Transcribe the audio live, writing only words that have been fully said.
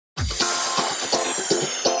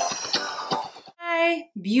Hi,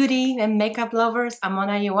 beauty and makeup lovers. I'm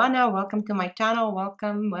Mona Ioana. Welcome to my channel.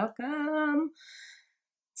 Welcome.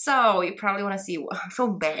 So you probably want to see, I feel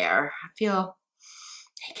bare. I feel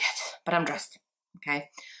naked, but I'm dressed. Okay.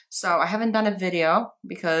 So I haven't done a video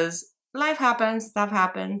because life happens, stuff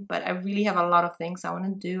happens, but I really have a lot of things I want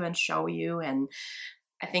to do and show you. And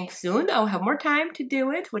I think soon I'll have more time to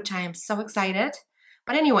do it, which I am so excited.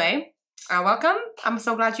 But anyway, welcome. I'm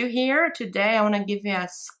so glad you're here. Today I want to give you a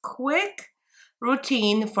quick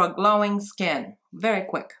routine for glowing skin. Very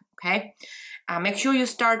quick, okay? Make sure you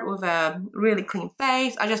start with a really clean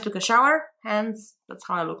face. I just took a shower, hands, that's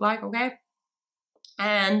how I look like, okay?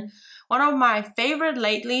 And one of my favorite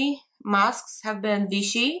lately masks have been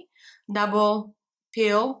Vichy Double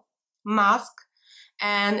Peel Mask.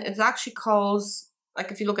 And it's actually called,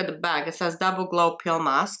 like if you look at the back, it says Double Glow Peel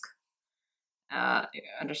Mask.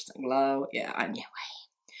 Understand glow, yeah, anyway.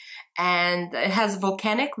 And it has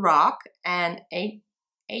volcanic rock and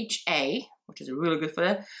HA, which is really good for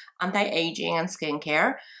the anti-aging and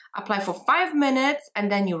skincare. Apply for 5 minutes and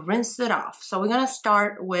then you rinse it off. So we're gonna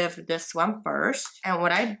start with this one first. And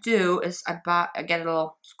what I do is I get a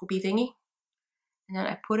little scoopy thingy and then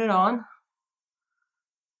I put it on.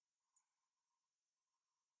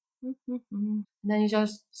 And then you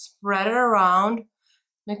just spread it around.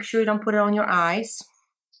 Make sure you don't put it on your eyes.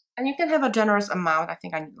 And you can have a generous amount. I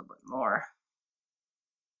think I need a little bit more.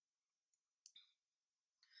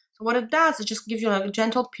 So what it does, it just gives you like a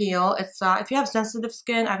gentle peel. It's if you have sensitive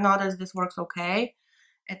skin, I've noticed this works okay.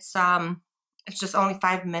 It's just only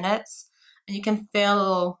 5 minutes, and you can feel a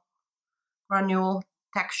little granule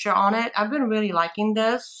texture on it. I've been really liking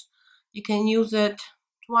this. You can use it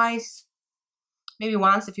twice, maybe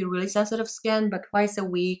once if you're really sensitive skin, but twice a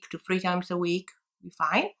week to 3 times a week, be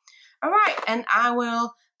fine. All right, and I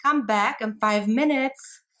will come back in 5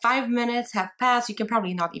 minutes. 5 minutes have passed. You can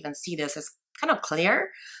probably not even see this. It's kind of clear.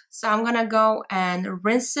 So I'm gonna go and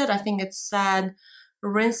rinse it. I think it said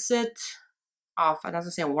rinse it off. It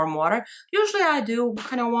doesn't say warm water. Usually I do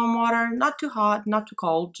kind of warm water, not too hot, not too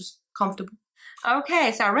cold, just comfortable.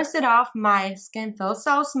 Okay, so I rinsed it off. My skin feels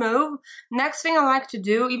so smooth. Next thing I like to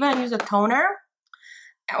do, even use a toner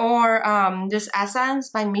or this essence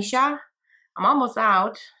by Misha. I'm almost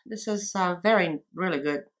out. This is really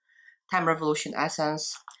good Time Revolution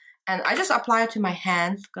essence. And I just apply it to my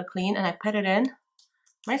hands, got clean, and I put it in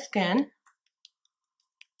my skin.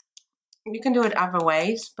 You can do it other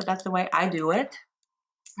ways, but that's the way I do it.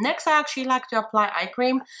 Next, I actually like to apply eye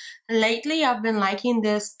cream. Lately, I've been liking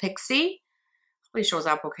this Pixi. It shows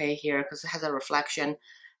up okay here because it has a reflection.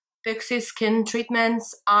 Pixi Skin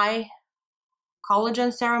Treatments Eye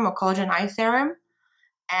Collagen Serum or Collagen Eye Serum.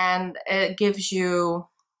 And it gives you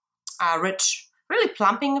rich, really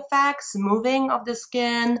plumping effect, smoothing of the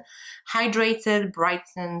skin, hydrates it,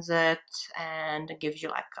 brightens it, and it gives you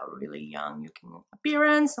like a really young looking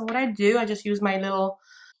appearance. And what I do, I just use my little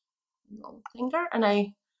finger and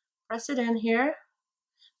I press it in here.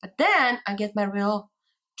 But then I get my real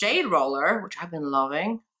jade roller, which I've been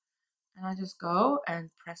loving, and I just go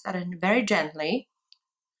and press that in very gently.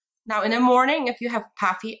 Now in the morning, if you have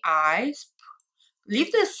puffy eyes,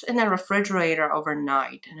 leave this in the refrigerator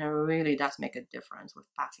overnight, and it really does make a difference with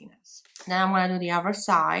puffiness. Then I'm going to do the other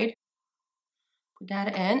side. Put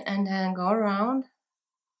that in, and then go around.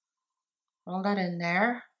 Roll that in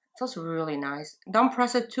there. It feels really nice. Don't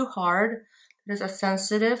press it too hard. It is a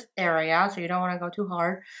sensitive area, so you don't want to go too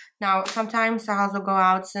hard. Now, sometimes the house will go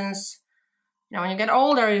out since, you know, when you get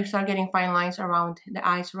older, you start getting fine lines around the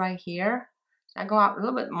eyes right here. So I go out a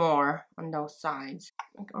little bit more on those sides,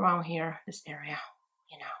 like around here, this area.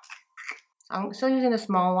 You know, so I'm still using the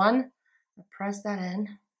small one. I press that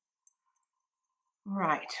in,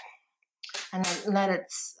 right, and then let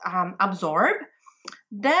it absorb.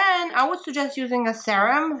 Then I would suggest using a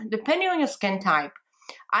serum, depending on your skin type.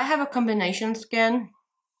 I have a combination skin,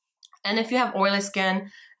 and if you have oily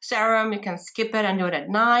skin, serum, you can skip it and do it at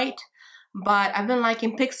night. But I've been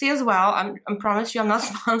liking Pixi as well. I promise you I'm not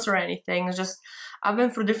sponsored or anything. It's just I've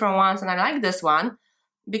been through different ones, and I like this one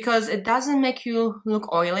because it doesn't make you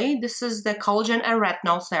look oily. This is the collagen and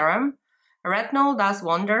retinol serum. Retinol does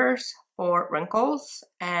wonders for wrinkles,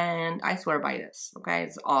 and I swear by this, okay?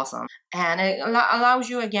 It's awesome. And it allows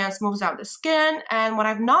you, again, smooths out the skin, and what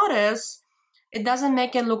I've noticed, it doesn't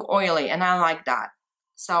make it look oily, and I like that.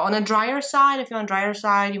 So on the drier side, if you're on the drier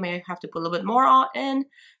side, you may have to put a little bit more in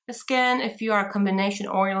the skin. If you are a combination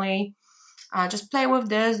oily, just play with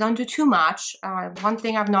this, don't do too much. One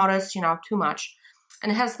thing I've noticed, you know, too much.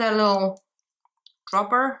 And it has that little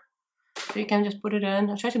dropper, so you can just put it in.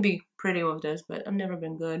 I try to be pretty with this, but I've never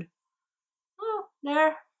been good. Oh,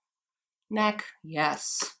 there. Neck,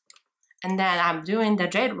 yes. And then I'm doing the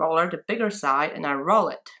jade roller, the bigger side, and I roll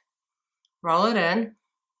it. Roll it in.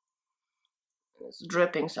 It's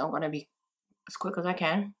dripping, so I'm gonna be as quick as I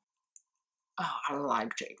can. Oh, I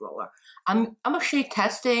like jade roller. I'm actually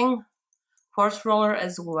testing quartz roller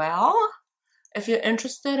as well. If you're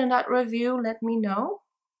interested in that review, let me know,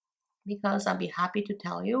 because I'll be happy to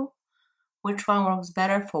tell you which one works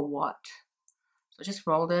better for what. So just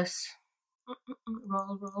roll this.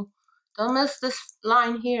 Roll, roll. Don't miss this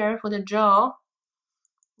line here for the jaw.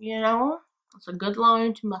 You know, it's a good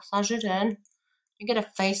line to massage it in. You get a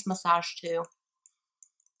face massage too.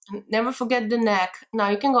 And never forget the neck. Now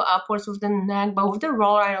you can go upwards with the neck, but with the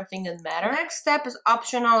roller, I don't think it matters. Next step is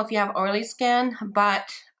optional if you have oily skin,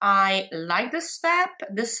 but I like this step.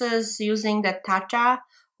 This is using the Tatcha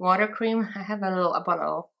water cream. I have a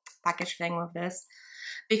little package thing with this,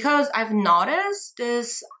 because I've noticed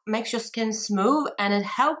this makes your skin smooth and it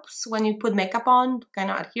helps when you put makeup on to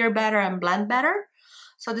kind of adhere better and blend better.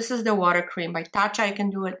 So this is the water cream by Tatcha. You can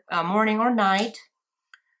do it morning or night.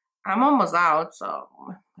 I'm almost out, so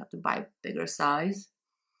I have to buy a bigger size.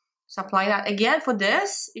 So apply that again. For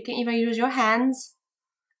this, you can even use your hands.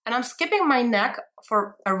 And I'm skipping my neck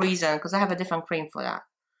for a reason, because I have a different cream for that.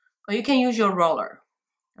 But you can use your roller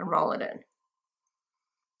and roll it in.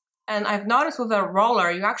 And I've noticed with a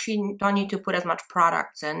roller, you actually don't need to put as much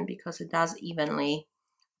products in, because it does evenly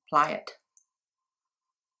apply it.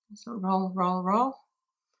 So roll, roll, roll.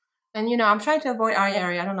 And you know, I'm trying to avoid eye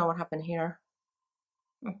area. I don't know what happened here.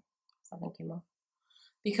 Something came off.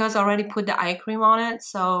 Because I already put the eye cream on it,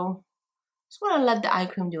 so just want to let the eye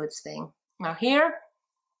cream do its thing. Now here,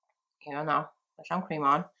 now put some cream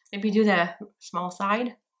on. Maybe do the small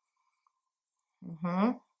side.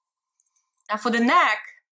 Now for the neck,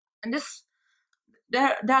 and this,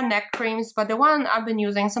 there are neck creams, but the one I've been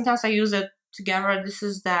using, sometimes I use it together. This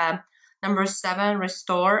is the number 7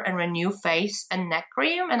 Restore and Renew Face and Neck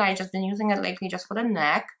Cream, and I just been using it lately just for the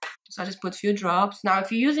neck. So I just put a few drops. Now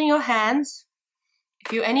if you're using your hands,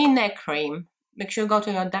 if you any neck cream, make sure you go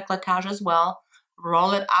to your décolletage as well.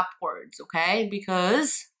 Roll it upwards, okay?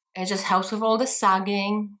 Because it just helps with all the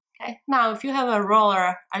sagging. Okay. Now, if you have a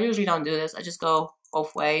roller, I usually don't do this. I just go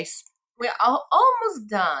both ways. We're almost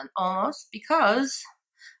done, because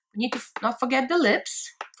we need to not forget the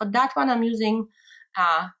lips. For that one, I'm using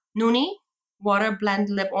Noonie Water Blend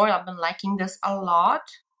Lip Oil. I've been liking this a lot.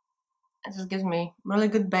 It just gives me really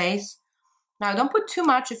good base. Now, don't put too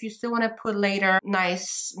much if you still want to put later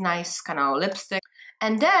nice kind of lipstick.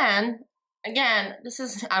 And then, again, this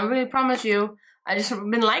is, I really promise you, I just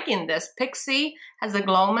been liking this. Pixie has a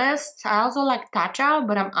glow mist. I also like Tatcha,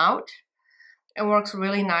 but I'm out. It works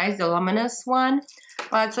really nice, the luminous one.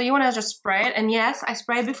 But so you want to just spray it. And yes, I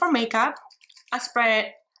spray it before makeup. I spray it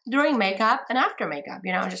during makeup and after makeup.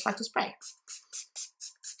 You know, I just like to spray.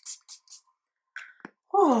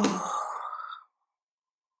 Whew.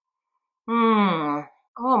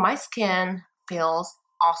 Oh, my skin feels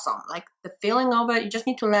awesome. Like the feeling of it, you just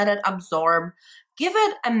need to let it absorb. Give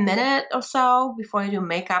it a minute or so before you do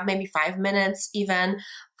makeup, maybe 5 minutes even,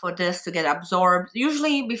 for this to get absorbed.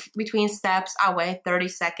 Usually between steps, I wait 30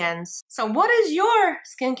 seconds. So what is your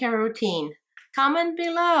skincare routine? Comment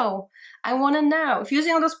below. I want to know. If you're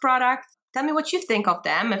using all those products, tell me what you think of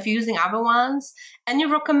them. If you're using other ones, any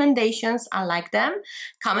recommendations, I like them.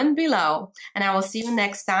 Comment below. And I will see you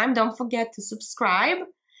next time. Don't forget to subscribe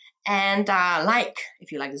and like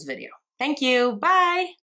if you like this video. Thank you.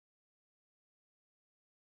 Bye.